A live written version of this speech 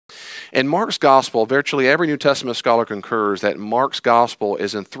In Mark's gospel, virtually every New Testament scholar concurs that Mark's gospel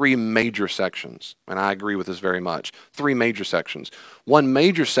is in three major sections. And I agree with this very much. Three major sections. One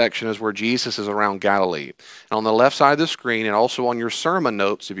major section is where Jesus is around Galilee. And on the left side of the screen, and also on your sermon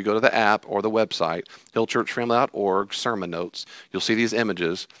notes, if you go to the app or the website, hillchurchfamily.org, sermon notes, you'll see these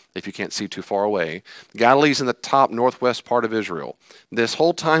images if you can't see too far away. Galilee's in the top northwest part of Israel. This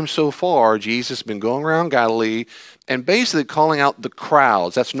whole time so far, Jesus has been going around Galilee and basically calling out the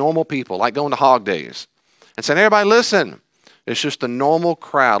crowds. That's normal people, like going to hog days. And saying, everybody listen. It's just the normal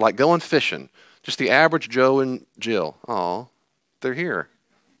crowd, like going fishing. Just the average Joe and Jill. Oh, they're here.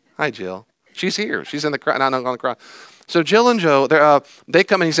 Hi, Jill. She's here. She's in the crowd, not on the crowd. So Jill and Joe, they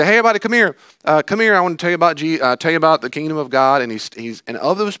come and he said, "Hey, everybody, come here. Come here. I want to tell you about the kingdom of God." And and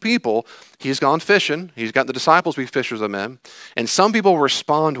of those people, he's gone fishing. He's got the disciples be fishers of men. And some people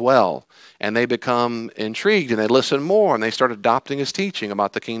respond well, and they become intrigued, and they listen more, and they start adopting his teaching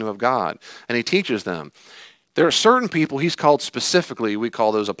about the kingdom of God. And he teaches them. There are certain people he's called specifically, we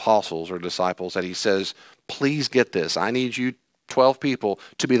call those apostles or disciples, that he says, please get this. I need you 12 people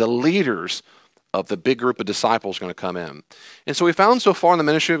to be the leaders of the big group of disciples going to come in. And so we found so far in the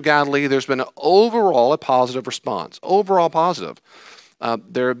ministry of Galilee, there's been overall a positive response. Overall positive.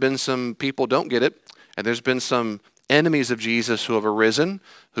 There have been some people don't get it, and there's been some enemies of Jesus who have arisen,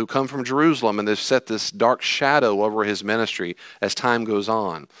 who come from Jerusalem, and they've set this dark shadow over his ministry as time goes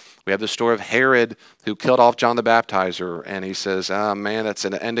on. We have the story of Herod who killed off John the Baptizer, and he says, man, that's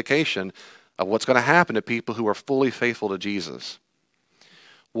an indication of what's going to happen to people who are fully faithful to Jesus.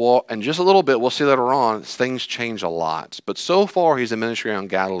 Well, in just a little bit, we'll see later on, things change a lot. But so far, he's in ministry on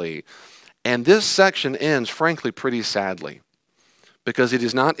Galilee. And this section ends, frankly, pretty sadly, because it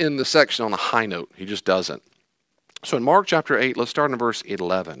is not in the section on a high note. He just doesn't. So in Mark chapter 8, let's start in verse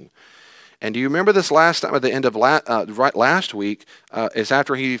 11. And do you remember this last time at the end of last week, is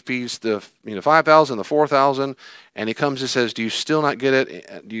after he feeds the 5,000, the 4,000, and he comes and says, do you still not get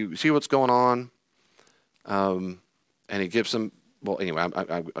it? Do you see what's going on? And he gives them, well, anyway,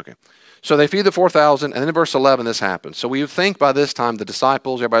 okay. So they feed the 4,000, and then in verse 11, this happens. So we think by this time the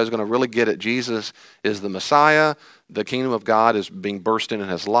disciples, everybody's going to really get it. Jesus is the Messiah. The kingdom of God is being burst in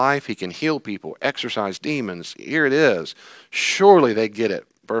his life. He can heal people, exorcise demons. Here it is. Surely they get it.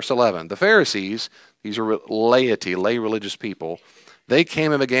 Verse 11, the Pharisees, these are laity, lay religious people, they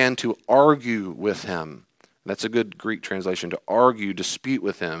came and began to argue with him. That's a good Greek translation, to argue, dispute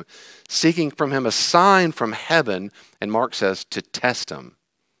with him, seeking from him a sign from heaven, and Mark says, to test him.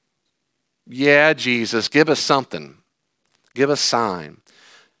 Yeah, Jesus, give us something. Give us a sign.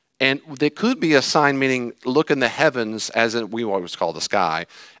 And there could be a sign, meaning look in the heavens, as we always call the sky,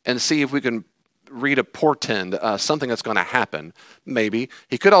 and see if we can read a portend, something that's going to happen, maybe.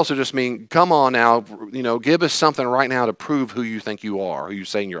 He could also just mean, come on now, give us something right now to prove who you think you are, who you're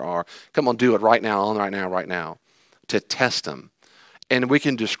saying you are. Come on, do it right now, right now, to test him. And we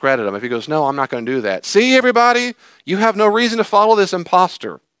can discredit him. If he goes, no, I'm not going to do that. See, everybody, you have no reason to follow this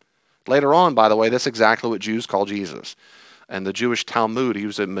imposter. Later on, by the way, that's exactly what Jews call Jesus. And the Jewish Talmud, he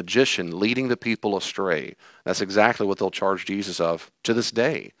was a magician leading the people astray. That's exactly what they'll charge Jesus of to this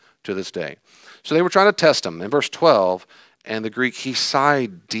day, So they were trying to test him. In verse 12, and the Greek, he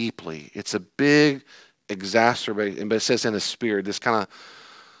sighed deeply. It's a big exacerbation, but it says in his spirit, this kind of,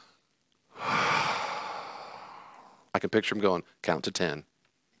 I can picture him going, count to 10.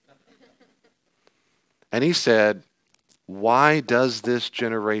 And he said, why does this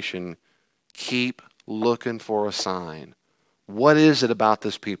generation keep looking for a sign? What is it about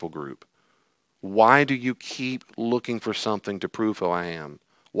this people group? Why do you keep looking for something to prove who I am?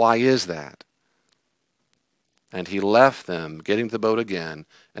 Why is that? And he left them, getting to the boat again,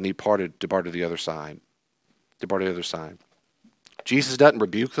 and he departed the other side. Jesus doesn't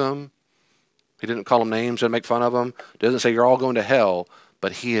rebuke them. He didn't call them names, didn't make fun of them. Doesn't say you're all going to hell,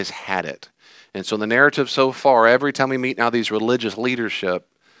 but he has had it. And so in the narrative so far, every time we meet now these religious leadership,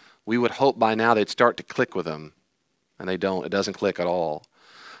 we would hope by now they'd start to click with them. And they don't. It doesn't click at all.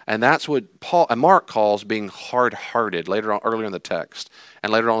 And that's what Mark calls being hard-hearted earlier in the text.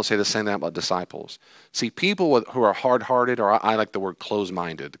 And later on we'll say the same thing about disciples. See, people who are hard-hearted, or I like the word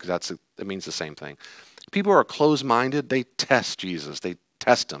closed-minded, because it means the same thing. People who are closed-minded, they test Jesus. They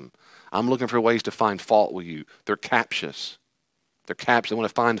test him. I'm looking for ways to find fault with you. They're captious. They want to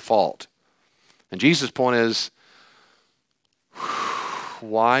find fault. And Jesus' point is,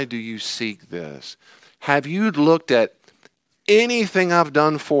 why do you seek this? Have you looked at anything I've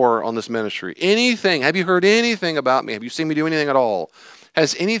done on this ministry? Anything? Have you heard anything about me? Have you seen me do anything at all?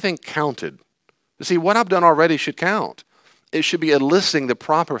 Has anything counted? You see, what I've done already should count. It should be eliciting the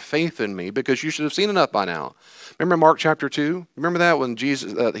proper faith in me because you should have seen enough by now. Remember Mark chapter 2? Remember that when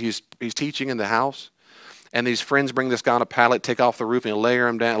Jesus, he's teaching in the house? And these friends bring this guy on a pallet, take off the roof, and lower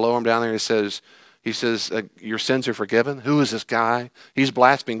him down there. And he says, your sins are forgiven. Who is this guy? He's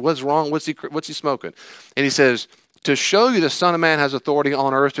blaspheming. What's wrong? What's he smoking? And he says, to show you the Son of Man has authority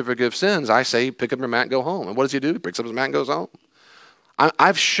on earth to forgive sins, I say, pick up your mat and go home. And what does he do? He picks up his mat and goes home.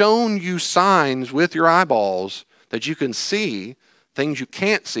 I've shown you signs with your eyeballs that you can see things you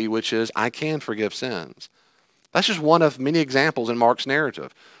can't see, which is I can forgive sins. That's just one of many examples in Mark's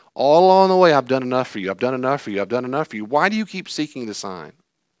narrative. All along the way, I've done enough for you. I've done enough for you. I've done enough for you. Why do you keep seeking the sign?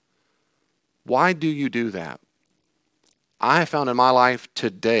 Why do you do that? I have found in my life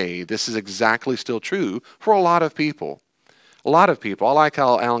today, this is exactly still true for a lot of people. A lot of people. I like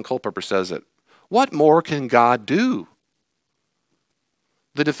how Alan Culpepper says it. What more can God do?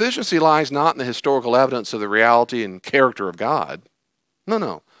 The deficiency lies not in the historical evidence of the reality and character of God.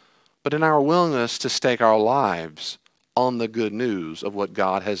 No. But in our willingness to stake our lives on the good news of what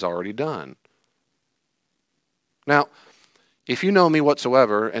God has already done. Now, if you know me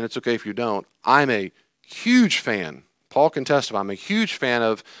whatsoever, and it's okay if you don't, I'm a huge fan. Paul can testify. I'm a huge fan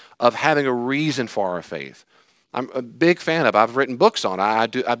of having a reason for our faith. I'm a big fan of. I've written books on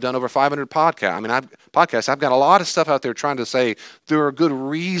it. I've done over 500 podcasts. I've got a lot of stuff out there trying to say there are good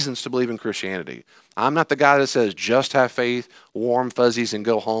reasons to believe in Christianity. I'm not the guy that says just have faith, warm fuzzies, and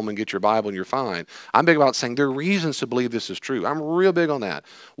go home and get your Bible and you're fine. I'm big about saying there are reasons to believe this is true. I'm real big on that.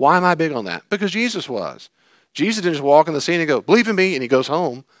 Why am I big on that? Because Jesus was. Jesus didn't just walk in the scene and go, believe in me, and he goes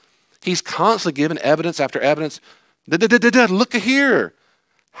home. He's constantly giving evidence after evidence. Look here.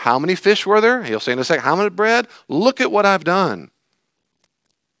 How many fish were there? He'll say in a second, how much bread? Look at what I've done.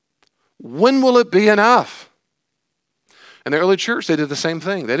 When will it be enough? And the early church, they did the same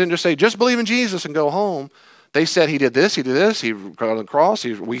thing. They didn't just say, just believe in Jesus and go home. They said he did this, he got on the cross,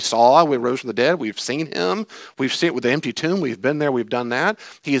 we rose from the dead, we've seen him, we've seen it with the empty tomb, we've been there, we've done that.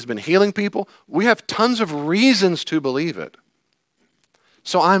 He has been healing people. We have tons of reasons to believe it.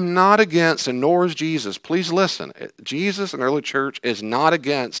 So I'm not against, and nor is Jesus. Please listen. Jesus and the early church is not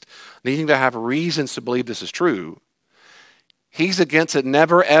against needing to have reasons to believe this is true. He's against it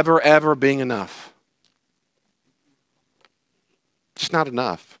never, ever, ever being enough. Just not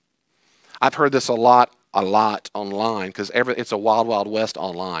enough. I've heard this a lot online because it's a wild, wild west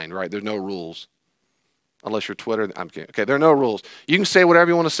online, right? There's no rules. Unless you're Twitter. I'm kidding. Okay, there are no rules. You can say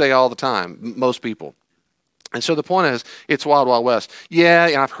whatever you want to say all the time, most people. And so the point is, it's wild, wild west. Yeah,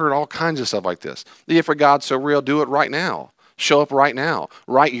 and I've heard all kinds of stuff like this. If for God's so real, do it right now. Show up right now.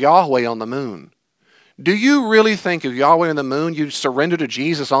 Write Yahweh on the moon. Do you really think if Yahweh on the moon, you surrender to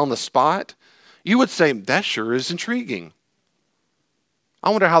Jesus on the spot? You would say, that sure is intriguing. I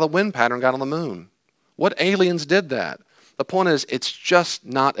wonder how the wind pattern got on the moon. What aliens did that? The point is, it's just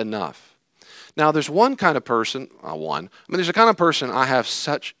not enough. Now, there's one kind of person, there's a kind of person I have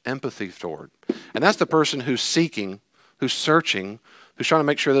such empathy toward. And that's the person who's seeking, who's searching, who's trying to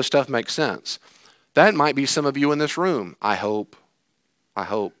make sure this stuff makes sense. That might be some of you in this room, I hope.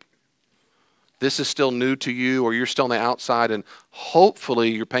 This is still new to you, or you're still on the outside, and hopefully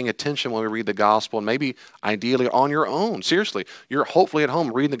you're paying attention when we read the gospel, and maybe ideally on your own. Seriously, you're hopefully at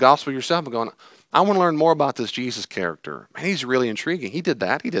home reading the gospel yourself and going, I want to learn more about this Jesus character. Man, he's really intriguing. He did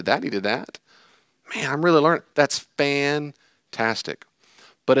that, he did that, he did that. Man, I'm really learning. That's fantastic.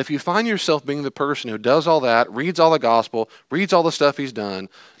 But if you find yourself being the person who does all that, reads all the gospel, reads all the stuff he's done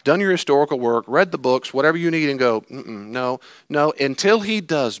your historical work, read the books, whatever you need, and go, no, until he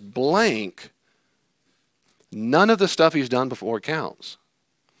does blank, none of the stuff he's done before counts.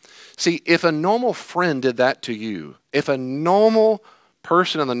 See, if a normal friend did that to you, if a normal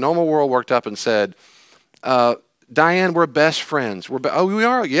person in the normal world worked up and said, Diane, we're best friends. We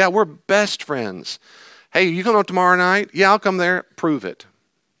are? Yeah, we're best friends. Hey, you coming up tomorrow night? Yeah, I'll come there. Prove it.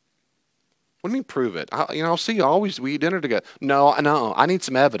 What do you mean prove it? I'll see you always. We eat dinner together. No, I need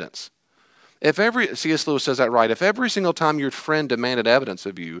some evidence. C.S. Lewis says that right. If every single time your friend demanded evidence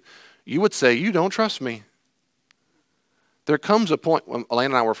of you, you would say, you don't trust me. There comes a point when Elaine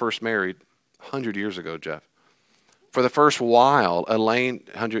and I were first married 100 years ago, Jeff. For the first while, Elaine,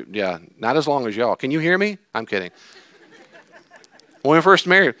 not as long as y'all. Can you hear me? I'm kidding. When we were first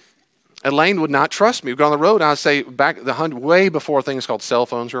married, Elaine would not trust me. We'd go on the road, and I'd say, way before things called cell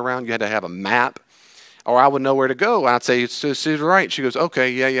phones were around, you had to have a map, or I would know where to go. I'd say, it's right. She goes,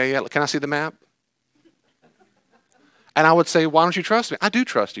 okay, yeah. Can I see the map? And I would say, why don't you trust me? I do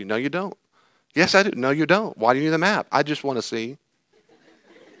trust you. No, you don't. Yes, I do. No, you don't. Why do you need the map? I just want to see.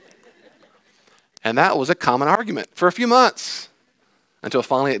 And that was a common argument for a few months until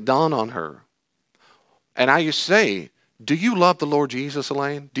finally it dawned on her. And I used to say, Do you love the Lord Jesus,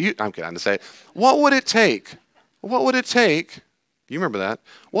 Elaine? I'm kidding to say, what would it take? What would it take? You remember that.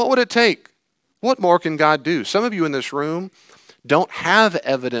 What would it take? What more can God do? Some of you in this room don't have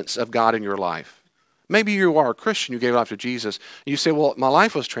evidence of God in your life. Maybe you are a Christian, you gave life to Jesus, and you say, well, my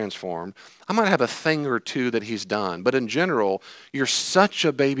life was transformed. I might have a thing or two that he's done, but in general, you're such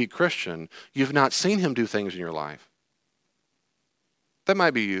a baby Christian, you've not seen him do things in your life. That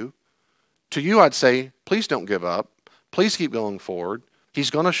might be you. To you, I'd say, please don't give up. Please keep going forward. He's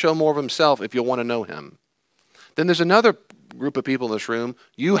going to show more of himself if you want to know him. Then there's another group of people in this room,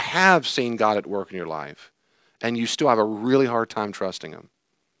 you have seen God at work in your life, and you still have a really hard time trusting him.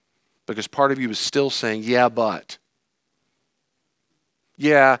 Because part of you is still saying, yeah, but.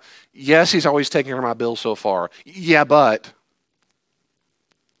 Yeah, yes, he's always taking care of my bills so far. Yeah, but.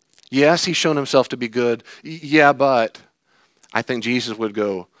 Yes, he's shown himself to be good. Yeah, but. I think Jesus would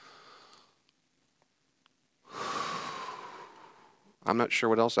go, I'm not sure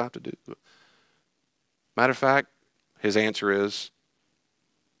what else I have to do. Matter of fact, his answer is,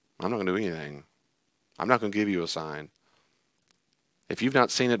 I'm not going to do anything. I'm not going to give you a sign. If you've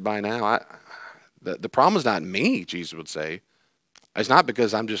not seen it by now, the problem is not me, Jesus would say. It's not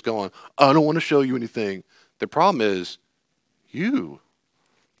because I'm just going, I don't want to show you anything. The problem is you.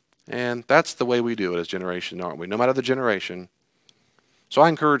 And that's the way we do it as generation, aren't we? No matter the generation. So I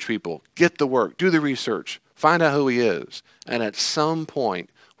encourage people, get the work, do the research, find out who he is. And at some point,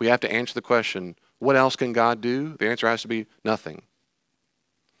 we have to answer the question, what else can God do? The answer has to be nothing.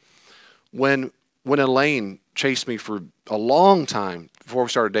 When Elaine chased me for a long time before we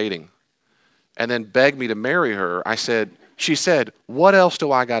started dating and then begged me to marry her, she said, what else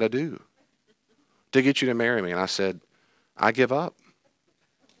do I got to do to get you to marry me? And I said, I give up.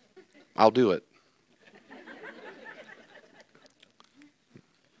 I'll do it.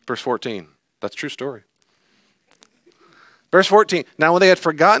 Verse 14. That's a true story. Verse 14. Now when they had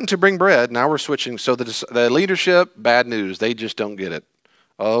forgotten to bring bread, now we're switching. So the leadership, bad news. They just don't get it.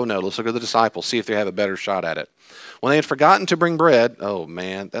 Oh no, let's look at the disciples, see if they have a better shot at it. When they had forgotten to bring bread, oh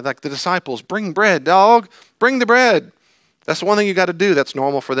man, like the disciples, bring bread, dog, bring the bread. That's the one thing you got to do. That's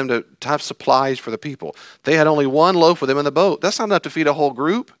normal for them to have supplies for the people. They had only one loaf with them in the boat. That's not enough to feed a whole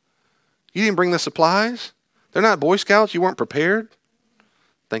group. You didn't bring the supplies. They're not Boy Scouts. You weren't prepared.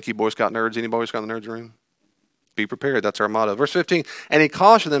 Thank you, Boy Scout nerds. Any Boy Scout nerds room? Be prepared. That's our motto. Verse 15, and he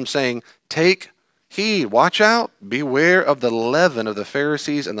cautioned them saying, take heed, watch out, beware of the leaven of the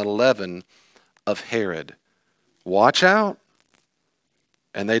Pharisees and the leaven of Herod. Watch out.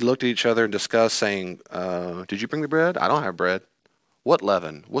 And they looked at each other and discussed, saying, did you bring the bread? I don't have bread. What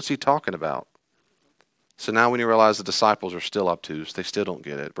leaven? What's he talking about? So now when you realize the disciples are still obtuse, they still don't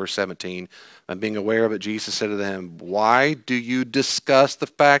get it. Verse 17, and being aware of it, Jesus said to them, why do you discuss the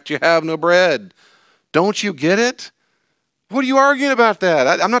fact you have no bread? Don't you get it? What are you arguing about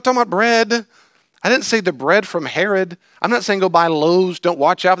that? I'm not talking about bread. I didn't say the bread from Herod. I'm not saying go buy loaves. Don't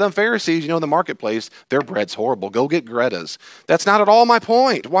watch out for them Pharisees. You know, in the marketplace, their bread's horrible. Go get Greta's. That's not at all my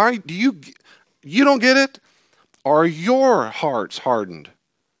point. Why do you don't get it? Are your hearts hardened?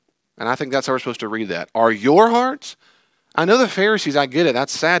 And I think that's how we're supposed to read that. Are your hearts? I know the Pharisees, I get it.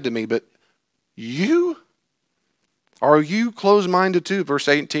 That's sad to me, but you? Are you closed-minded too? Verse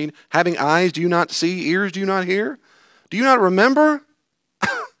 18, having eyes, do you not see? Ears, do you not hear? Do you not remember?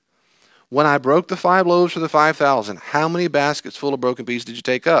 When I broke the 5 loaves for the 5,000, how many baskets full of broken pieces did you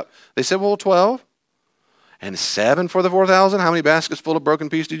take up? They said, well, 12. And 7 for the 4,000, how many baskets full of broken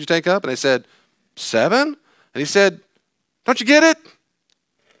pieces did you take up? And they said, 7? And he said, don't you get it?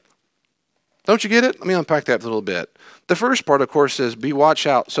 Don't you get it? Let me unpack that a little bit. The first part, of course, says, watch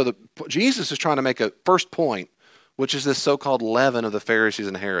out. So Jesus is trying to make a first point, which is this so-called leaven of the Pharisees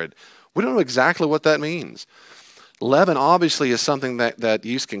and Herod. We don't know exactly what that means. Leaven obviously is something that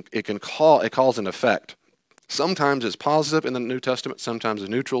yeast calls an effect. Sometimes it's positive in the New Testament, sometimes it's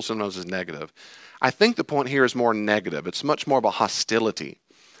neutral, sometimes it's negative. I think the point here is more negative. It's much more of a hostility.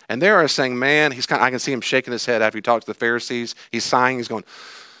 And there are saying, man, I can see him shaking his head after he talks to the Pharisees. He's sighing, he's going,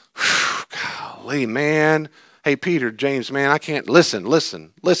 golly, man. Hey, Peter, James, man, I can't, listen,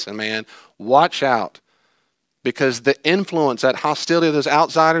 man. Watch out. Because the influence, that hostility of those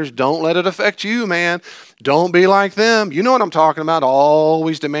outsiders, don't let it affect you, man. Don't be like them. You know what I'm talking about.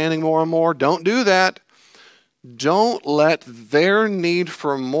 Always demanding more and more. Don't do that. Don't let their need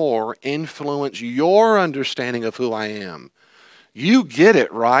for more influence your understanding of who I am. You get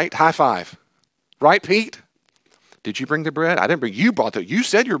it, right? High five. Right, Pete? Did you bring the bread? I didn't bring. You brought the. You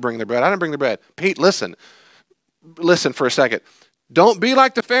said you were bringing the bread. I didn't bring the bread. Pete, listen. Listen for a second. Don't be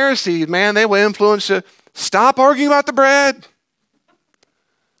like the Pharisees, man. They will influence you. Stop arguing about the bread.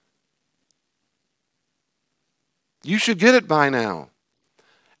 You should get it by now.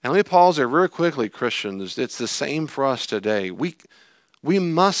 And let me pause there very quickly, Christians. It's the same for us today. We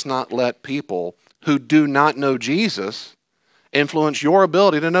must not let people who do not know Jesus influence your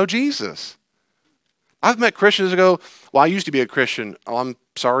ability to know Jesus. I've met Christians who go, well, I used to be a Christian. Oh, I'm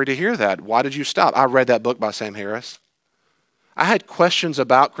sorry to hear that. Why did you stop? I read that book by Sam Harris. I had questions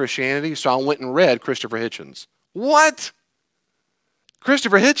about Christianity, so I went and read Christopher Hitchens. What?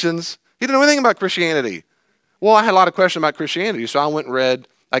 Christopher Hitchens? He didn't know anything about Christianity. Well, I had a lot of questions about Christianity, so I went and read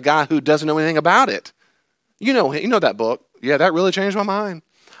a guy who doesn't know anything about it. You know that book. Yeah, that really changed my mind.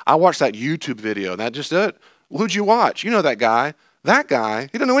 I watched that YouTube video, and that just did it. Who'd you watch? You know that guy. That guy, he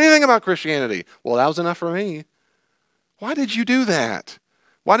didn't know anything about Christianity. Well, that was enough for me. Why did you do that?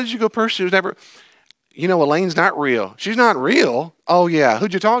 Why did you go person who's never... You know, Elaine's not real. She's not real. Oh, yeah.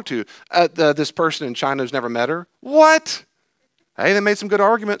 Who'd you talk to? This person in China who's never met her. What? Hey, they made some good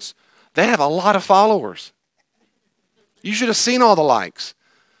arguments. They have a lot of followers. You should have seen all the likes.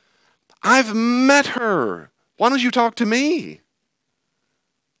 I've met her. Why don't you talk to me?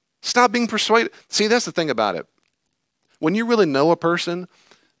 Stop being persuaded. See, that's the thing about it. When you really know a person,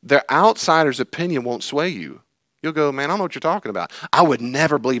 their outsider's opinion won't sway you. You'll go, man, I don't know what you're talking about. I would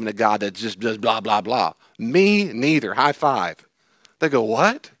never believe in a God that just does blah, blah, blah. Me, neither. High five. They go,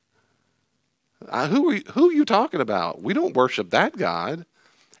 what? Who are you talking about? We don't worship that God.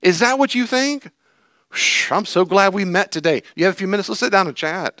 Is that what you think? Shh, I'm so glad we met today. You have a few minutes? Let's sit down and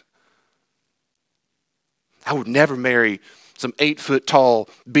chat. I would never marry some 8-foot-tall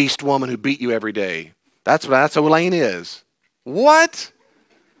beast woman who beat you every day. That's who Elaine is. What?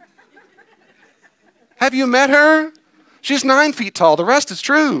 Have you met her? She's 9 feet tall. The rest is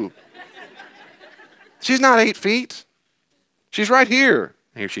true. She's not 8 feet. She's right here.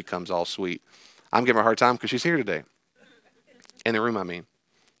 Here she comes all sweet. I'm giving her a hard time because she's here today. In the room, I mean.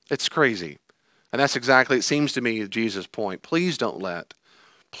 It's crazy. And that's exactly, it seems to me, Jesus' point. Please don't let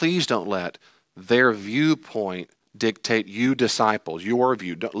their viewpoint dictate you disciples, your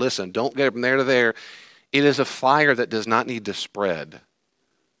view. Listen, don't get from there to there. It is a fire that does not need to spread.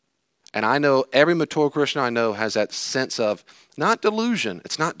 And I know every mature Christian I know has that sense of, not delusion.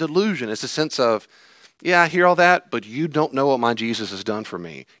 It's not delusion. It's a sense of, yeah, I hear all that, but you don't know what my Jesus has done for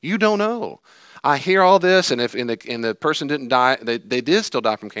me. You don't know. I hear all this, and if the person didn't die, they did still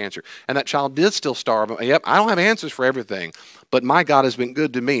die from cancer, and that child did still starve. Yep, I don't have answers for everything, but my God has been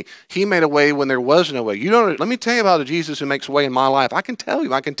good to me. He made a way when there was no way. Let me tell you about a Jesus who makes a way in my life. I can tell you.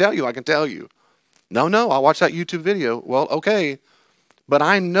 No, I watched that YouTube video. Well, okay. But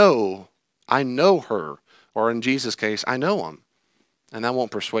I know her, or in Jesus' case, I know him. And that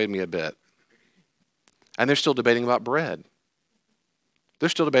won't persuade me a bit. And they're still debating about bread.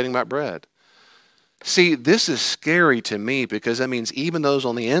 See, this is scary to me because that means even those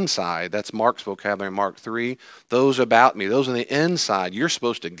on the inside, that's Mark's vocabulary in Mark 3, those about me, those on the inside, you're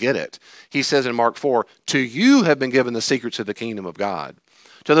supposed to get it. He says in Mark 4, to you have been given the secrets of the kingdom of God.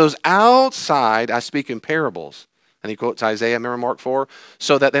 To those outside, I speak in parables. And he quotes Isaiah, remember Mark 4?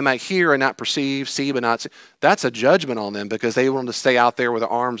 So that they might hear and not perceive, see but not see. That's a judgment on them because they want to stay out there with their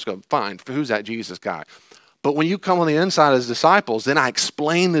arms go, fine, who's that Jesus guy? But when you come on the inside as disciples, then I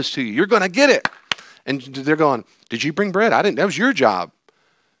explain this to you. You're going to get it. And they're going, did you bring bread? I didn't. That was your job.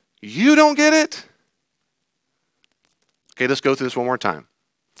 You don't get it? Okay, let's go through this one more time.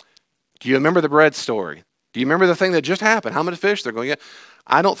 Do you remember the bread story? Do you remember the thing that just happened? How many fish? They're going, yeah.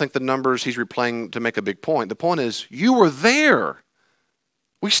 I don't think the numbers he's replaying to make a big point. The point is, you were there.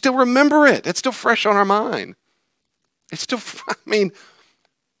 We still remember it. It's still fresh on our mind. It's still,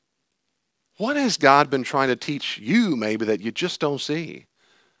 what has God been trying to teach you maybe that you just don't see?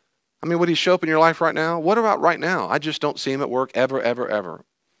 Would he show up in your life right now? What about right now? I just don't see him at work ever, ever, ever.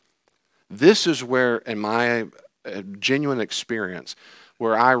 This is where, in my genuine experience,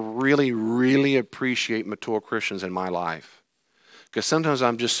 where I really, really appreciate mature Christians in my life. Because sometimes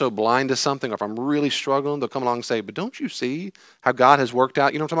I'm just so blind to something, or if I'm really struggling, they'll come along and say, but don't you see how God has worked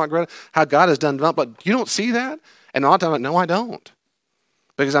out? You know what I'm talking about, Greta? How God has done, but you don't see that? And a lot of times, no, I don't.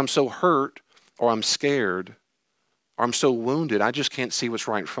 Because I'm so hurt, or I'm scared, or I'm so wounded, I just can't see what's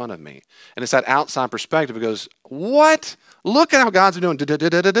right in front of me. And it's that outside perspective. It goes, what? Look at how God's doing.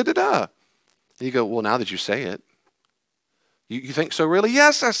 Da-da-da-da-da-da-da. And you go, well, now that you say it, you think so really?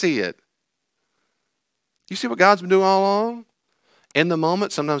 Yes, I see it. You see what God's been doing all along? In the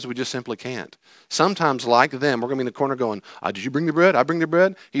moment, sometimes we just simply can't. Sometimes, like them, we're going to be in the corner going, did you bring the bread? I bring the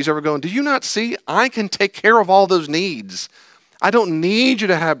bread. He's over going, do you not see? I can take care of all those needs. I don't need you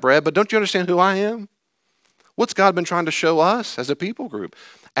to have bread, but don't you understand who I am? What's God been trying to show us as a people group,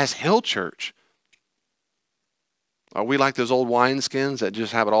 as Hill Church? Are we like those old wineskins that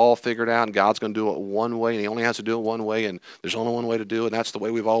just have it all figured out and God's going to do it one way and he only has to do it one way and there's only one way to do it and that's the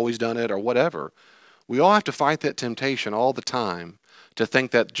way we've always done it or whatever? We all have to fight that temptation all the time to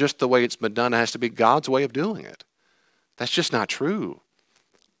think that just the way it's been done has to be God's way of doing it. That's just not true.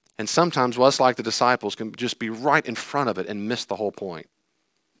 And sometimes us, like the disciples, can just be right in front of it and miss the whole point.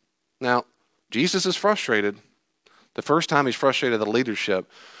 Now, Jesus is frustrated. The first time he's frustrated the leadership,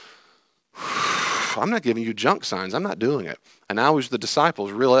 I'm not giving you junk signs. I'm not doing it. And now he's the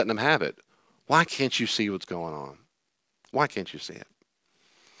disciples really letting them have it. Why can't you see what's going on? Why can't you see it?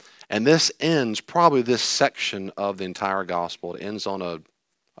 And this ends probably this section of the entire gospel. It ends on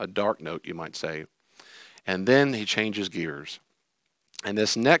a dark note, you might say. And then he changes gears. And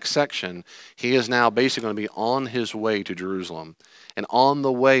this next section, he is now basically going to be on his way to Jerusalem. And on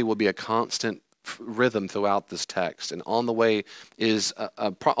the way will be a constant rhythm throughout this text. And on the way is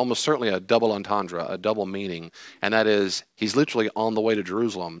almost certainly a double entendre, a double meaning. And that is, he's literally on the way to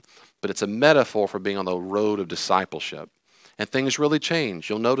Jerusalem, but it's a metaphor for being on the road of discipleship. And things really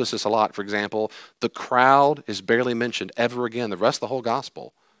change. You'll notice this a lot. For example, the crowd is barely mentioned ever again. The rest of the whole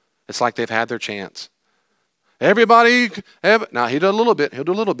gospel, it's like they've had their chance. Everybody, now he'll do a little bit. He'll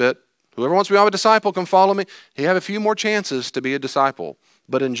do a little bit. Whoever wants to be a disciple can follow me. He have a few more chances to be a disciple.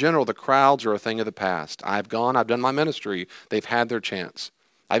 But in general, the crowds are a thing of the past. I've gone, I've done my ministry. They've had their chance.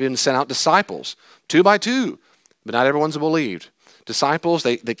 I've even sent out disciples, 2 by 2, but not everyone's believed. Disciples,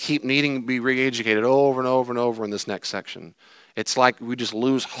 they keep needing to be re-educated over and over and over in this next section. It's like we just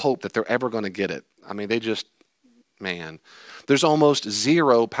lose hope that they're ever going to get it. I mean, they just, man. There's almost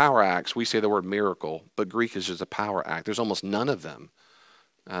zero power acts. We say the word miracle, but Greek is just a power act. There's almost none of them.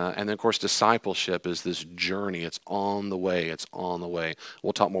 And then, of course, discipleship is this journey. It's on the way. It's on the way.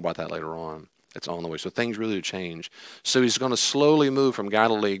 We'll talk more about that later on. It's on the way. So things really do change. So he's going to slowly move from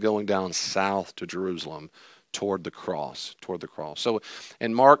Galilee going down south to Jerusalem toward the cross, So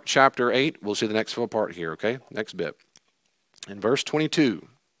in Mark chapter 8, we'll see the next full part here, okay? Next bit. In verse 22,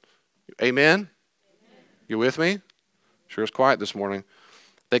 amen? You with me? Sure it's quiet this morning.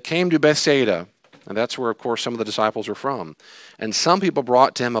 They came to Bethsaida, and that's where, of course, some of the disciples are from. And some people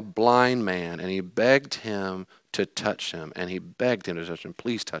brought to him a blind man, and he begged him to touch him. And he begged him to touch him.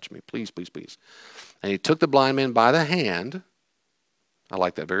 Please touch me. Please, please, please. And he took the blind man by the hand. I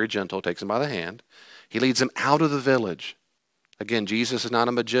like that. Very gentle. Takes him by the hand. He leads him out of the village. Again, Jesus is not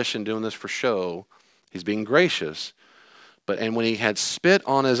a magician doing this for show. He's being gracious. And when he had spit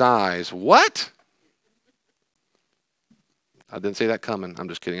on his eyes, what? I didn't see that coming. I'm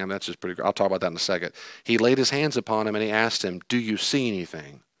just kidding. I mean, that's just pretty good. I'll talk about that in a second. He laid his hands upon him and he asked him, do you see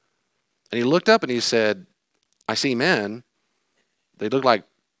anything? And he looked up and he said, I see men. They look like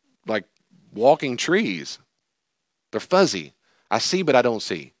walking trees. They're fuzzy. I see, but I don't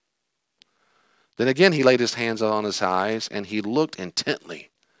see. Then again, he laid his hands on his eyes and he looked intently,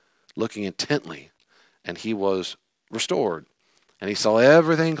 looking intently, and he was restored. And he saw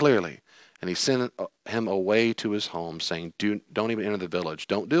everything clearly. And he sent him away to his home, saying, don't even enter the village.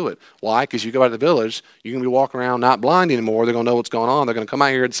 Don't do it. Why? Because you go out of the village, you're going to be walking around not blind anymore. They're going to know what's going on. They're going to come out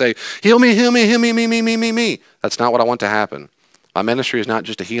here and say, heal me, heal me, heal me, me. That's not what I want to happen. My ministry is not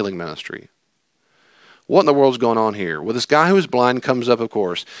just a healing ministry. What in the world's going on here? Well, this guy who is blind comes up, of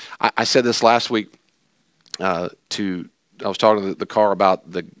course. I said this last week I was talking to the car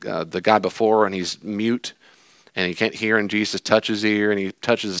about the guy before, and he's mute. And he can't hear, and Jesus touches his ear, and he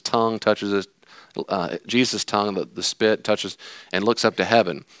touches his tongue, Jesus' tongue, the spit, touches, and looks up to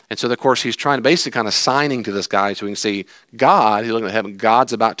heaven. And so, of course, he's trying to basically kind of signing to this guy so he can see God, he's looking at heaven,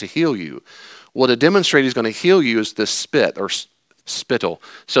 God's about to heal you. Well, to demonstrate he's going to heal you is this spit, or spittle.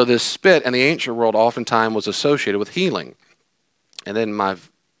 So this spit in the ancient world oftentimes was associated with healing. And then my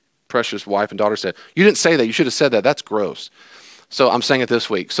precious wife and daughter said, you didn't say that, you should have said that, that's gross. So I'm saying it this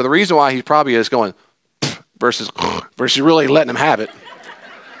week. So the reason why he probably is going, versus really letting him have it.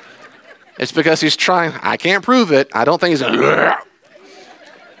 It's because he's trying. I can't prove it. I don't think he's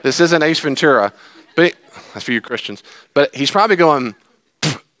this isn't Ace Ventura, but that's for you Christians. But he's probably going,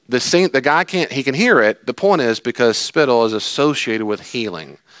 the guy can't, he can hear it. The point is because spittle is associated with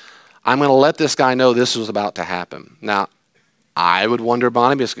healing. I'm going to let this guy know this was about to happen. Now, I would wonder,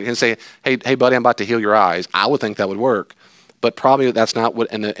 Bonnie, can say, hey, buddy, I'm about to heal your eyes. I would think that would work. But probably that's not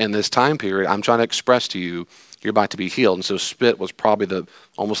what, in this time period, I'm trying to express to you, you're about to be healed. And so spit was probably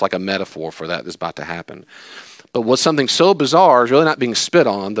almost like a metaphor for that that's about to happen. But what's something so bizarre is really not being spit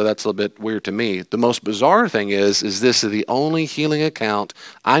on, though that's a little bit weird to me. The most bizarre thing is this is the only healing account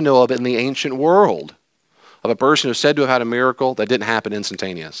I know of in the ancient world of a person who is said to have had a miracle that didn't happen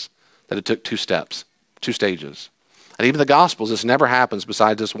instantaneous, that it took 2 steps, 2 stages. And even the Gospels, this never happens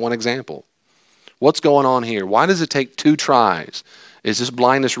besides this one example. What's going on here? Why does it take 2 tries? Is this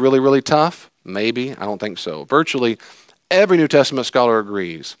blindness really, really tough? Maybe. I don't think so. Virtually every New Testament scholar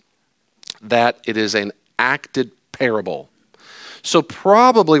agrees that it is an acted parable. So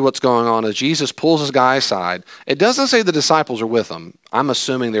probably what's going on is Jesus pulls his guy aside. It doesn't say the disciples are with him. I'm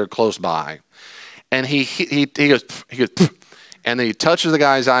assuming they're close by. And he goes, and then he touches the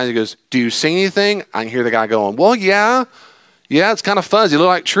guy's eyes. He goes, do you see anything? I can hear the guy going, well, yeah, it's kind of fuzzy. They look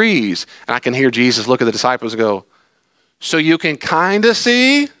like trees. And I can hear Jesus look at the disciples and go, so you can kind of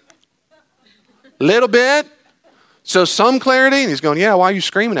see? Little bit? So some clarity? And he's going, yeah, why are you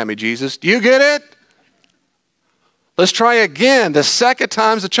screaming at me, Jesus? Do you get it? Let's try again. The second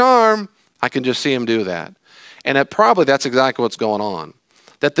time's the charm. I can just see him do that. And that's exactly what's going on.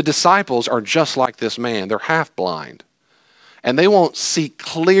 That the disciples are just like this man. They're half blind. And they won't see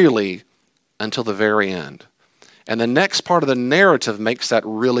clearly until the very end. And the next part of the narrative makes that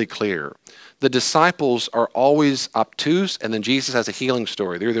really clear. The disciples are always obtuse, and then Jesus has a healing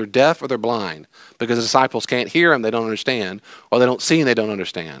story. They're either deaf or they're blind because the disciples can't hear him, they don't understand, or they don't see and they don't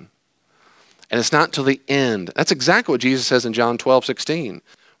understand. And it's not till the end. That's exactly what Jesus says in John 12:16.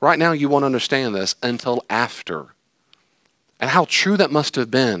 Right now you won't understand this until after. And how true that must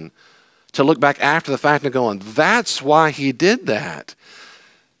have been to look back after the fact and going, that's why he did that.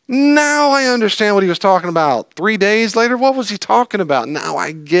 Now I understand what he was talking about. 3 days later, what was he talking about? Now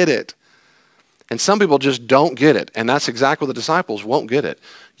I get it. And some people just don't get it. And that's exactly what the disciples won't get it.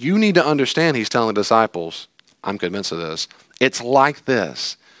 You need to understand, he's telling the disciples, I'm convinced of this, it's like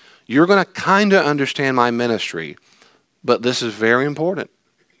this. You're going to kind of understand my ministry, but this is very important.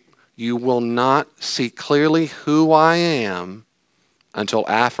 You will not see clearly who I am until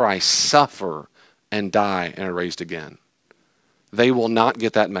after I suffer and die and are raised again. They will not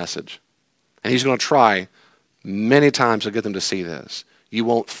get that message. And he's going to try many times to get them to see this. You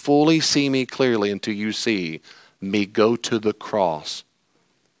won't fully see me clearly until you see me go to the cross.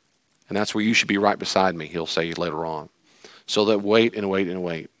 And that's where you should be right beside me, he'll say later on. So that wait and wait and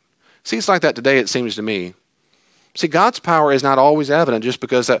wait. See, it's like that today, it seems to me. See, God's power is not always evident just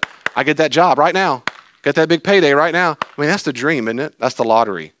because I get that job right now, get that big payday right now. I mean, that's the dream, isn't it? That's the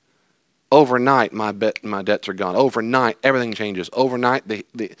lottery. Overnight, my debts are gone. Overnight, everything changes. Overnight,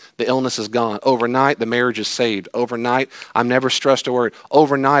 the illness is gone. Overnight, the marriage is saved. Overnight, I'm never stressed or worried.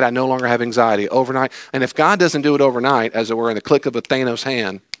 Overnight, I no longer have anxiety. Overnight, and if God doesn't do it overnight, as it were, in the click of a Thanos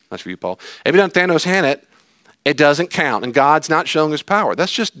hand, that's for you, Paul. If he doesn't Thanos hand it, it doesn't count, and God's not showing his power.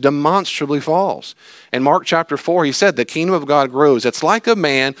 That's just demonstrably false. In Mark chapter 4, he said, the kingdom of God grows. It's like a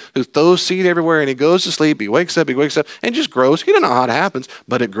man who throws seed everywhere, and he goes to sleep, he wakes up, and just grows. He doesn't know how it happens,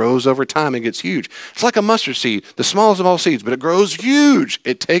 but it grows over time and gets huge. It's like a mustard seed, the smallest of all seeds, but it grows huge.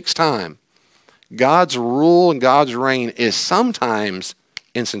 It takes time. God's rule and God's reign is sometimes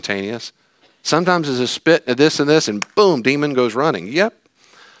instantaneous. Sometimes it's a spit of this and this, and boom, demon goes running. Yep.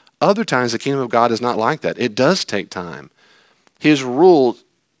 Other times, the kingdom of God is not like that. It does take time. His rule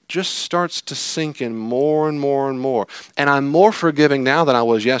just starts to sink in more and more and more. And I'm more forgiving now than I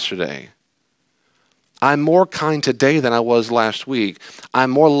was yesterday. I'm more kind today than I was last week. I'm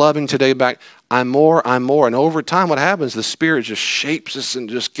more loving today back. I'm more. And over time, what happens, the Spirit just shapes us and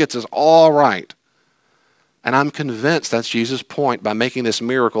just gets us all right. And I'm convinced that's Jesus' point by making this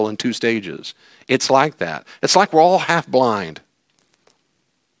miracle in 2 stages. It's like that. It's like we're all half blind.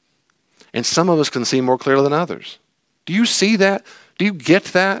 And some of us can see more clearly than others. Do you see that? Do you get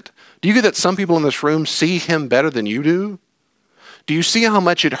that? Do you get that some people in this room see him better than you do? Do you see how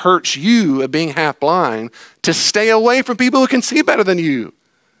much it hurts you, being half blind, to stay away from people who can see better than you?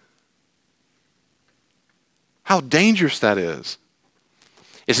 How dangerous that is.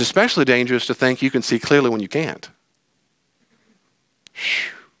 It's especially dangerous to think you can see clearly when you can't.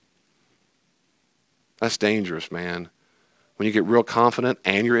 That's dangerous, man. When you get real confident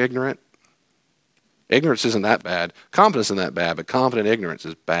and you're ignorant. Ignorance isn't that bad. Confidence isn't that bad, but confident ignorance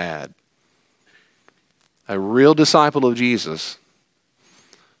is bad. A real disciple of Jesus.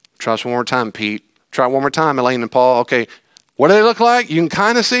 Try this one more time, Pete. Try it one more time, Elaine and Paul. Okay, what do they look like? You can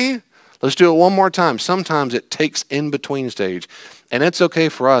kind of see? Let's do it one more time. Sometimes it takes in-between stage. And it's okay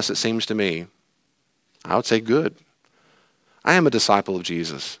for us, it seems to me. I would say good. I am a disciple of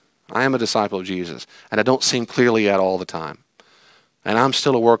Jesus. I am a disciple of Jesus. And I don't see him clearly yet all the time. And I'm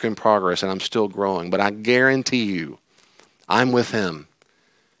still a work in progress, and I'm still growing. But I guarantee you, I'm with him.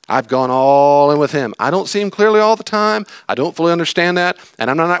 I've gone all in with him. I don't see him clearly all the time. I don't fully understand that. And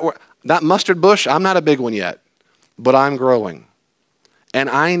I'm not that mustard bush, I'm not a big one yet. But I'm growing.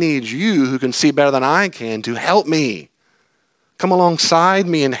 And I need you who can see better than I can to help me. Come alongside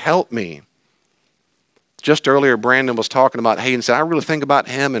me and help me. Just earlier, Brandon was talking about Hayden. Said, I really think about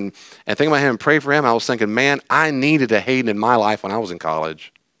him and think about him and pray for him. I was thinking, man, I needed a Hayden in my life when I was in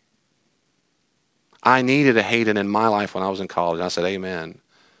college. I needed a Hayden in my life when I was in college. And I said, amen.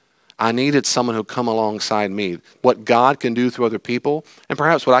 I needed someone who'd come alongside me. What God can do through other people, and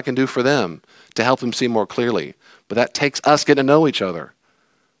perhaps what I can do for them to help them see more clearly. But that takes us getting to know each other.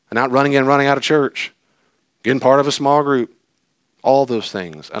 And not running in, running out of church. Getting part of a small group. All those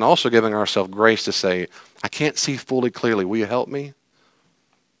things. And also giving ourselves grace to say, I can't see fully clearly. Will you help me?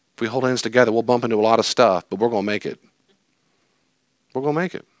 If we hold hands together, we'll bump into a lot of stuff, but we're going to make it. We're going to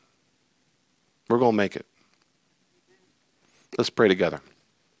make it. We're going to make it. Let's pray together.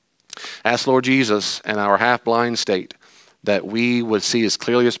 Ask Lord Jesus in our half-blind state that we would see as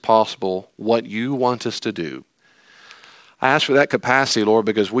clearly as possible what you want us to do. I ask for that capacity, Lord,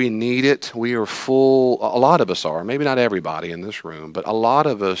 because we need it. We are full, a lot of us are, maybe not everybody in this room, but a lot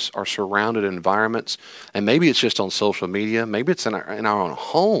of us are surrounded in environments, and maybe it's just on social media, maybe it's in our own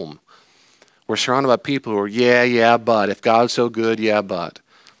home. We're surrounded by people who are, yeah, but, if God's so good, yeah, but.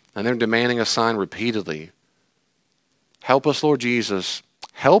 And they're demanding a sign repeatedly. Help us, Lord Jesus.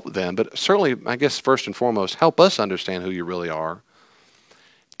 Help them, but certainly, I guess, first and foremost, help us understand who you really are.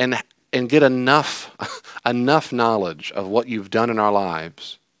 And get enough knowledge of what you've done in our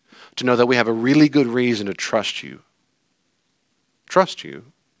lives to know that we have a really good reason to trust you. Trust you.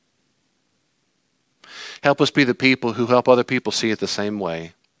 Help us be the people who help other people see it the same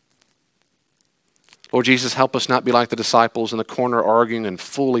way. Lord Jesus, help us not be like the disciples in the corner arguing and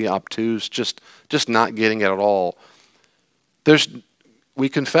fully obtuse, just not getting it at all. We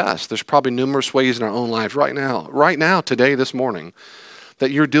confess, there's probably numerous ways in our own lives right now, today, this morning,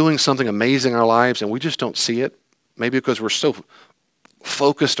 that you're doing something amazing in our lives and we just don't see it. Maybe because we're so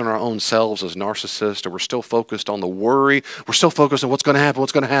focused on our own selves as narcissists, or we're still focused on the worry. We're still focused on what's going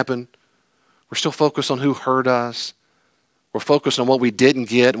to happen. We're still focused on who hurt us. We're focused on what we didn't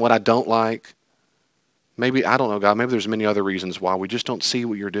get and what I don't like. Maybe, I don't know, God, maybe there's many other reasons why we just don't see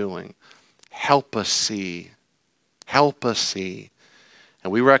what you're doing. Help us see. Help us see.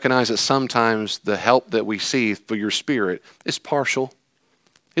 And we recognize that sometimes the help that we see for your Spirit is partial.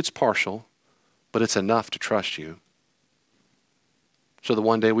 It's partial, but it's enough to trust you. So that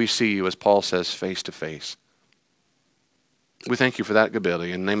one day we see you, as Paul says, face to face. We thank you for that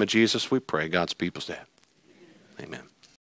ability. In the name of Jesus, we pray. God's people say, amen.